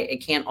 right? It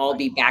can't all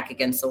be back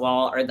against the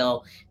wall or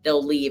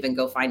they'll leave and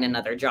go find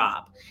another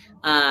job.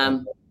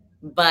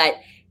 But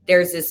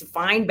there's this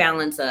fine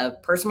balance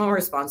of personal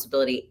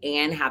responsibility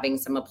and having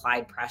some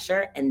applied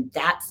pressure. And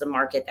that's the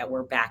market that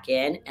we're back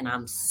in. And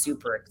I'm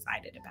super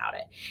excited about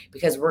it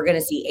because we're going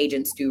to see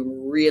agents do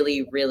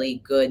really, really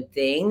good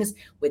things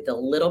with a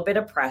little bit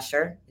of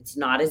pressure. It's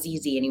not as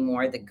easy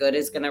anymore. The good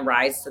is going to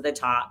rise to the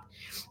top,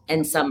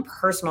 and some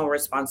personal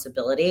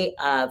responsibility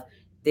of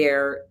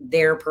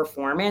their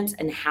performance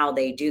and how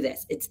they do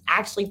this. It's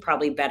actually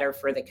probably better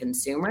for the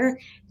consumer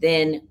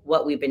than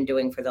what we've been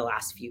doing for the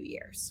last few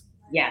years.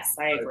 Yes,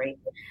 I agree.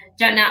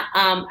 Jena,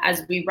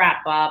 as we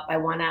wrap up, I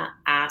want to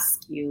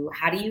ask you,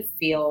 how do you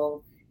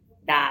feel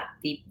that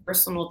the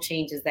personal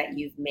changes that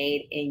you've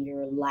made in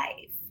your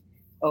life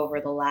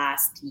over the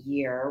last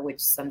year, which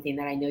is something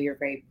that I know you're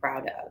very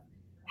proud of,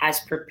 has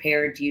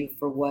prepared you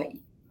for what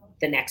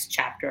the next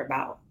chapter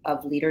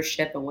of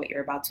leadership and what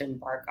you're about to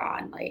embark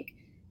on? Like,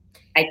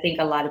 I think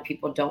a lot of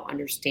people don't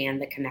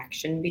understand the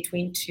connection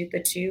between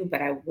the two,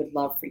 but I would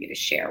love for you to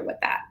share what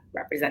that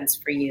represents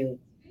for you.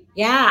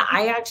 Yeah,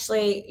 I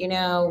actually,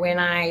 when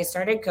I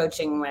started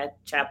coaching with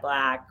Chet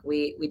Black,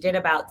 we did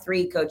about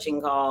 3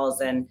 coaching calls,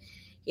 and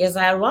he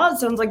said, well, it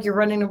sounds like you're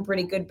running a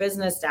pretty good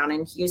business down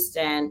in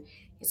Houston.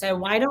 He said,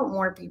 why don't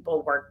more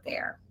people work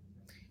there?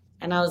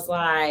 And I was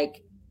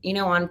like,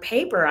 on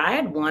paper, I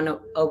had won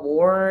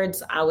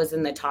awards. I was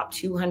in the top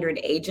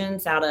 200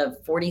 agents out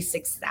of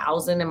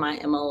 46,000 in my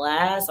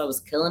MLS. I was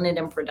killing it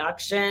in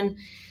production.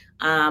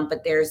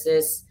 But there's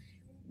this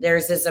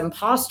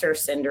imposter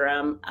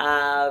syndrome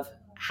of,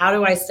 how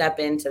do I step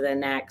into the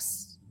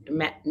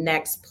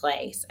next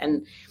place?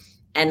 And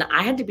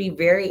I had to be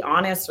very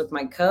honest with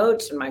my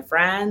coach and my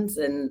friends.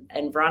 And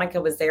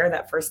Veronica was there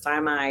that first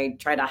time I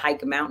tried to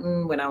hike a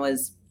mountain when I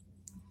was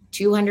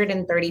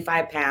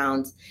 235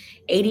 pounds,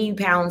 80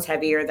 pounds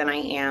heavier than I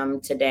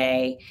am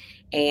today.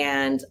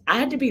 And I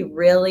had to be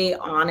really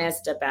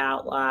honest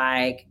about,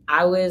 like,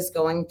 I was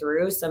going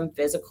through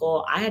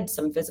I had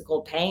some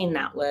physical pain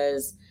that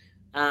was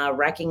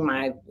wrecking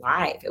my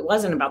life. It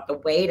wasn't about the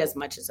weight as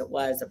much as it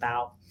was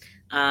about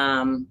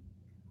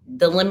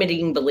the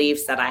limiting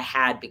beliefs that I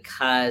had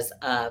because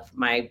of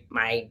my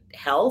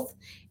health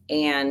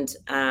and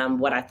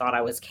what I thought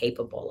I was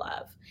capable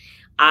of.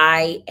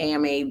 I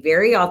am a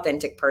very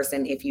authentic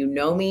person. If you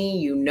know me,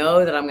 you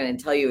know that I'm going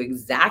to tell you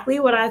exactly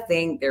what I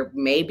think. There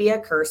may be a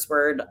curse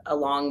word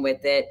along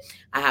with it.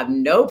 I have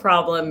no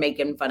problem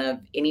making fun of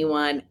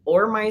anyone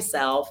or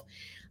myself.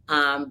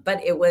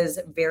 But it was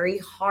very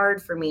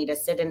hard for me to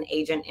sit in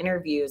agent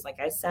interviews, like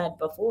I said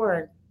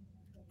before,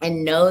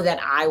 and know that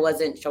I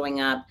wasn't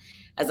showing up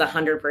as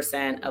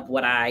 100% of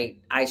what I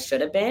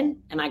should have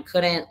been. And I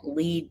couldn't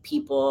lead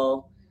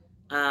people.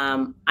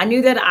 I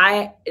knew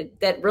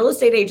that real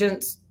estate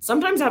agents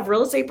sometimes have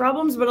real estate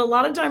problems, but a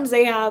lot of times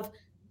they have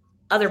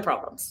other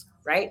problems,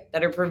 right?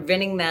 That are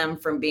preventing them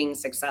from being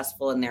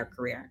successful in their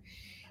career.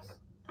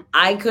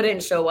 I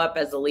couldn't show up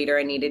as the leader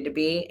I needed to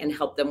be and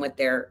help them with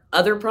their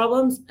other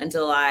problems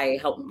until I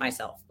helped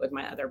myself with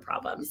my other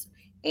problems.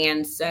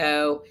 And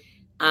so,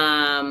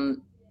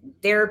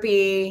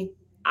 therapy,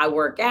 I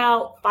work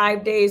out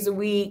 5 days a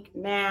week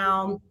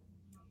now.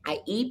 I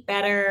eat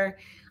better.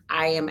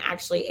 I am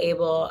actually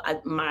able,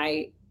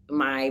 my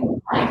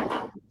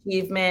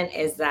achievement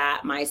is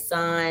that my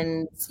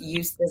sons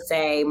used to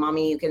say,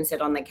 Mommy, you can sit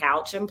on the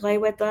couch and play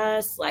with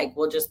us. Like,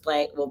 we'll just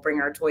play, we'll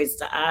bring our toys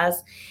to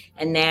us.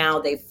 And now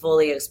they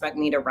fully expect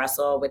me to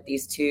wrestle with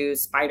these 2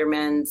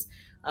 Spider-Mans,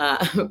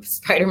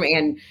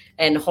 Spider-Man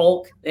and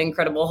Hulk, the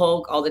Incredible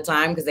Hulk, all the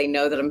time, because they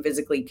know that I'm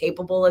physically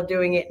capable of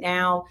doing it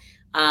now.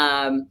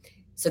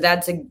 So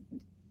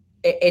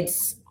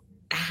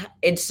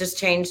it's just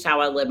changed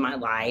how I live my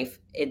life.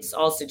 It's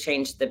also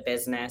changed the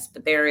business,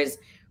 but there is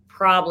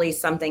probably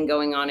something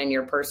going on in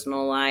your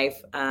personal life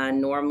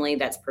normally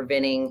that's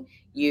preventing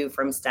you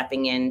from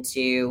stepping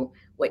into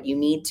what you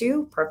need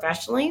to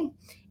professionally.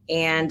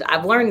 And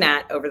I've learned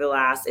that over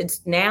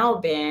it's now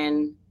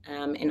been,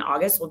 in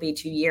August will be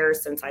 2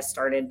 years since I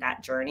started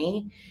that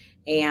journey.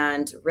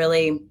 And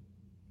really,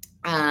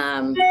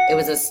 it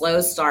was a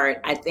slow start.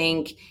 I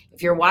think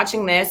if you're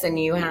watching this and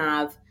you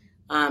have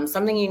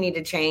something you need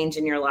to change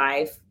in your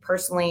life,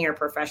 personally or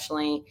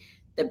professionally,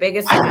 the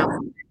biggest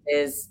thing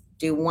is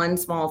do one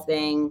small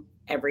thing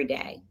every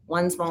day.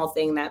 One small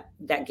thing that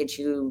gets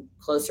you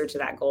closer to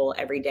that goal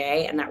every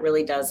day. And that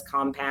really does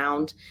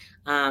compound.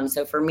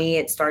 So for me,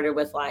 it started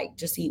with, like,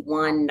 just eat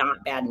one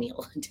not bad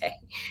meal a day.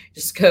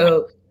 Just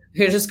go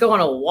on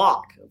a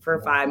walk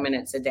for 5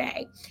 minutes a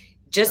day.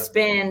 Just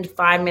spend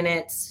 5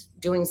 minutes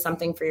doing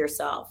something for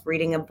yourself,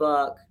 reading a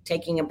book,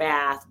 taking a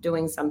bath,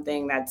 doing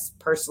something that's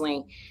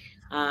personally.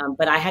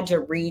 But I had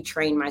to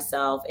retrain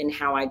myself in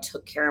how I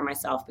took care of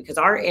myself, because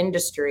our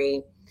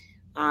industry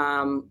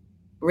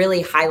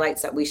really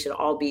highlights that we should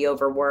all be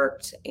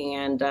overworked.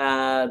 And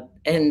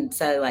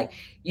so, like,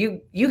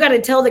 you got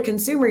to tell the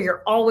consumer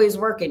you're always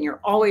working,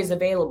 you're always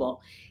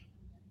available.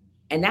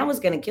 And that was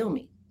going to kill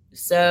me.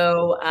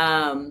 So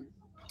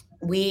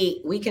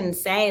we can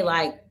say,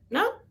 like,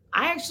 no,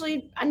 I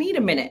need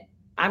a minute.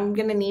 I'm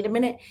going to need a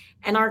minute.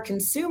 And our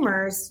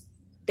consumers,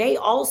 they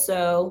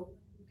also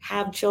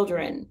have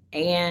children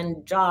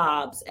and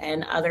jobs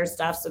and other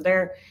stuff. So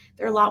they're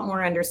a lot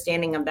more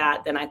understanding of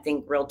that than I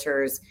think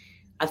realtors.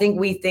 I think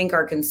we think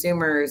our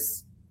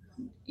consumers,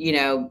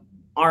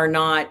 are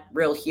not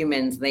real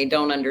humans. They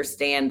don't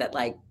understand that,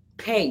 like,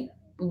 hey,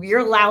 you're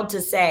allowed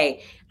to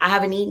say, I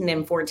haven't eaten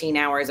in 14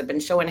 hours. I've been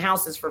showing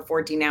houses for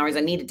 14 hours.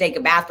 I need to take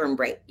a bathroom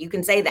break. You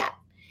can say that.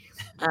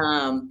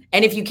 And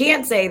if you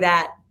can't say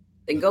that,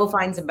 then go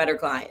find some better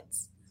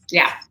clients.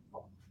 Yeah.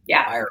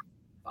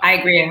 I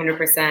agree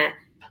 100%.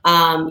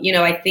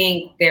 I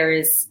think there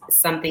is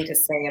something to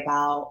say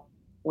about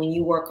when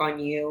you work on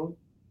you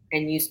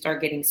and you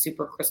start getting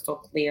super crystal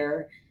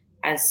clear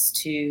as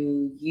to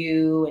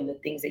you and the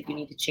things that you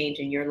need to change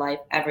in your life,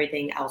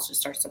 everything else just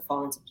starts to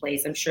fall into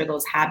place. I'm sure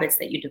those habits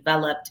that you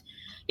developed,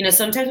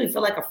 sometimes we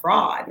feel like a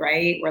fraud,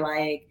 right? We're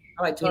like,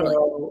 totally.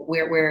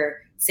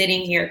 We're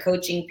sitting here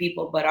coaching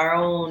people, but our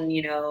own,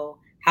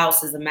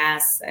 house is a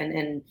mess.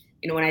 And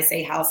when I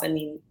say house, I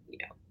mean,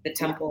 the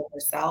temple of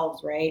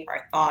ourselves, right?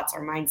 Our thoughts,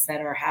 our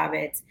mindset, our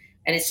habits.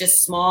 And it's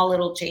just small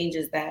little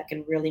changes that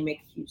can really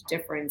make a huge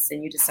difference.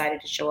 And you decided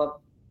to show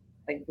up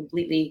like a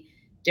completely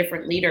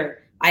different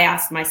leader. I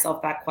asked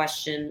myself that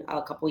question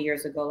a couple of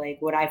years ago,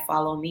 like, would I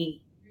follow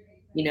me?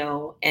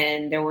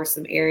 And there were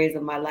some areas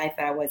of my life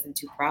that I wasn't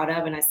too proud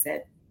of. And I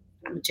said,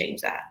 I'm gonna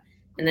change that.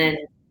 And then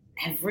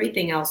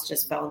everything else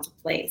just fell into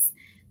place.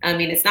 I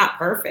mean, it's not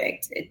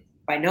perfect.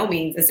 By no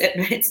means is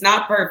it's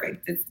not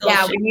perfect. It's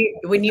still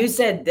when you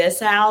said this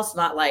house,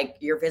 not like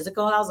your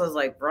physical house, I was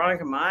like,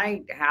 Veronica,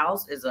 my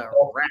house is a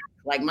wreck.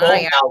 Like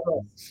my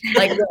house,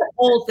 like the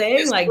whole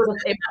thing, like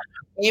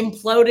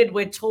imploded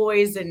with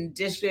toys and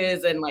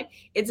dishes, and like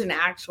it's an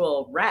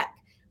actual wreck.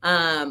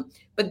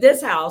 But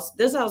this house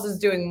is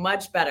doing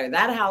much better.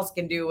 That house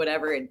can do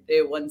whatever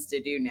it wants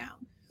to do now.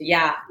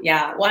 Yeah.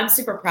 Well, I'm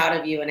super proud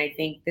of you, and I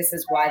think this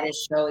is why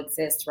this show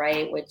exists,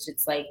 right? Which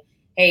it's like,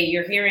 hey,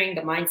 you're hearing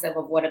the mindset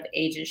of what an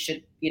agent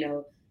should,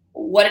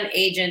 what an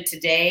agent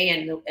today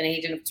and an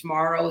agent of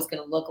tomorrow is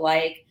going to look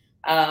like,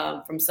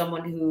 from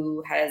someone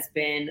who has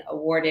been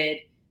awarded,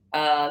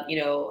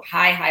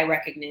 high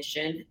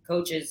recognition,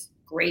 coaches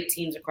great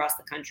teams across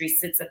the country,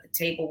 sits at the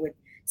table with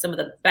some of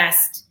the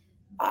best,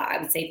 I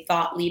would say,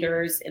 thought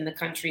leaders in the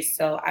country.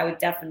 So I would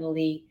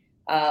definitely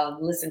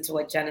listen to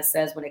what Jena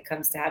says when it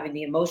comes to having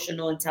the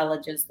emotional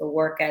intelligence, the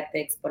work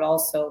ethics, but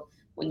also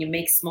when you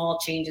make small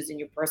changes in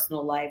your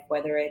personal life,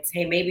 whether it's,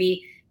 hey,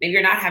 maybe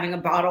you're not having a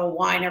bottle of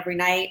wine every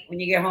night when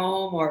you get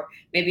home, or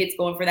maybe it's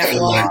going for that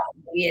walk.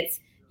 Maybe it's,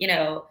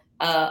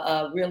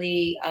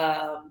 really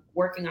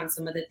working on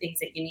some of the things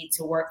that you need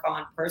to work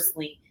on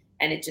personally.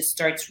 And it just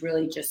starts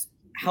really just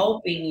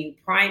helping you,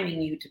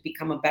 priming you to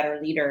become a better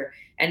leader.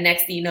 And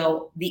next thing you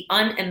know, the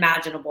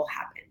unimaginable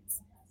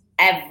happens.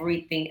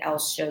 Everything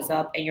else shows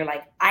up and you're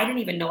like, I didn't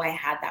even know I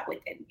had that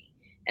within me.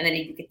 And then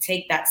you could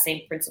take that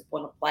same principle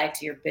and apply it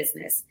to your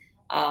business.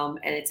 And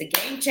it's a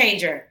game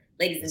changer,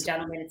 ladies and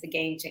gentlemen. It's a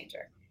game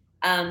changer.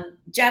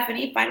 Jeff,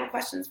 any final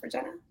questions for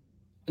Jena?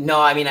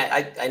 No, I mean,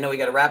 I know we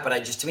got to wrap, but I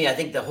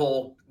think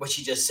what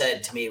she just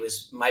said to me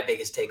was my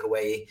biggest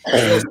takeaway.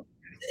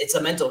 It's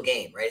a mental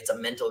game, right? It's a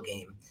mental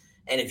game.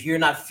 And if you're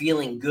not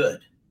feeling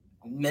good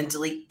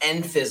mentally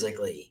and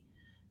physically,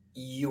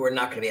 you are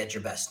not going to be at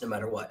your best no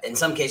matter what. In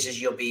some cases,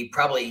 you'll be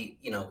probably,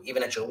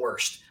 even at your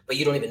worst, but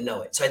you don't even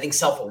know it. So I think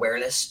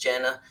self-awareness,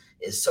 Jena,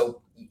 is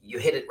you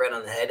hit it right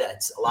on the head.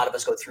 A lot of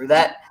us go through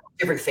that,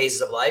 different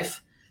phases of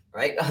life,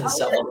 right? The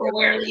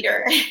self-aware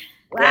leader.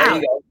 Wow. There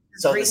you go.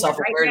 So the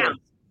self-awareness,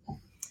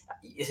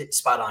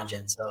 spot on,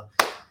 Jen. So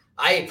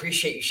I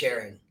appreciate you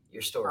sharing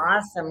your story.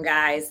 Awesome,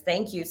 guys.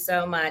 Thank you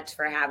so much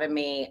for having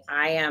me.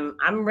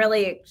 I'm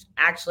really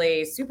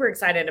actually super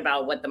excited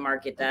about what the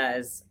market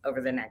does over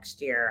the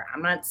next year.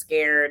 I'm not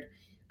scared.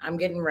 I'm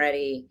getting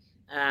ready.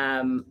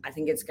 I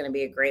think it's going to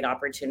be a great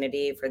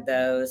opportunity for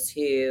those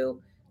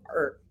who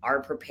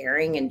are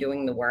preparing and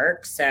doing the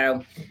work.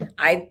 So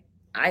I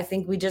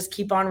think we just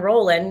keep on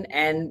rolling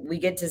and we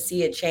get to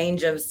see a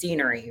change of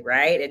scenery,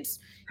 right? It's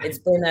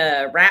been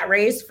a rat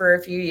race for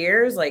a few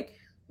years. Like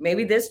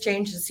maybe this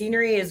change of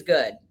scenery is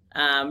good.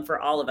 For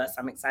all of us.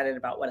 I'm excited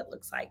about what it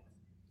looks like.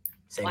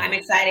 Well, I'm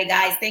excited,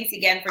 guys. Thanks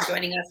again for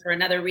joining us for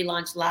another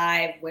Relaunch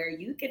Live, where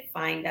you could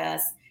find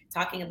us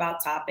talking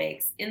about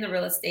topics in the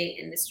real estate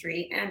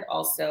industry and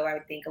also, I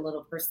would think, a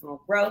little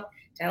personal growth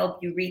to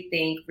help you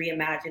rethink,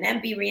 reimagine,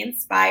 and be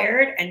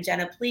re-inspired. And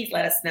Jena, please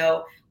let us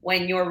know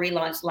when your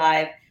Relaunch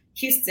Live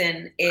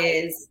Houston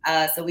is,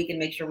 so we can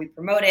make sure we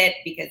promote it,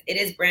 because it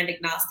is brand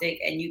agnostic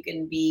and you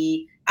can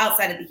be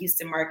outside of the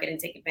Houston market and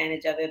take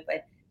advantage of it.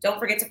 But don't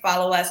forget to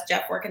follow us.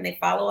 Jeff, where can they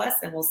follow us?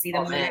 And we'll see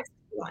them in the next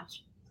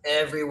launch.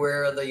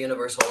 Everywhere the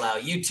universe will allow.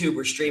 YouTube,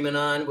 we're streaming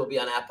on. We'll be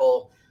on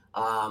Apple,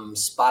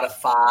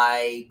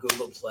 Spotify,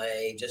 Google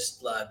Play.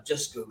 Just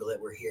Google it.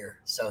 We're here.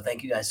 So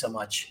thank you guys so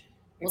much.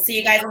 We'll see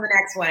you guys on the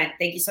next one.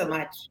 Thank you so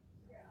much.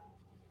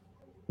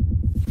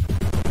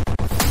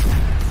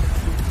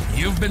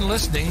 You've been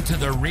listening to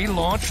the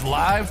Relaunch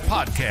Live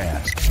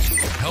podcast,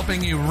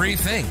 helping you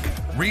rethink,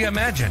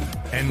 reimagine,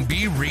 and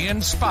be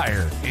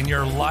re-inspired in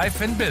your life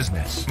and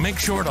business. Make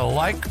sure to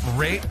like,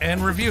 rate,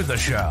 and review the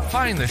show.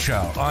 Find the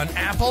show on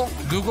Apple,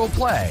 Google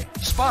Play,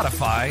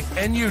 Spotify,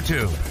 and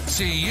YouTube.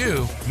 See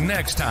you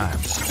next time.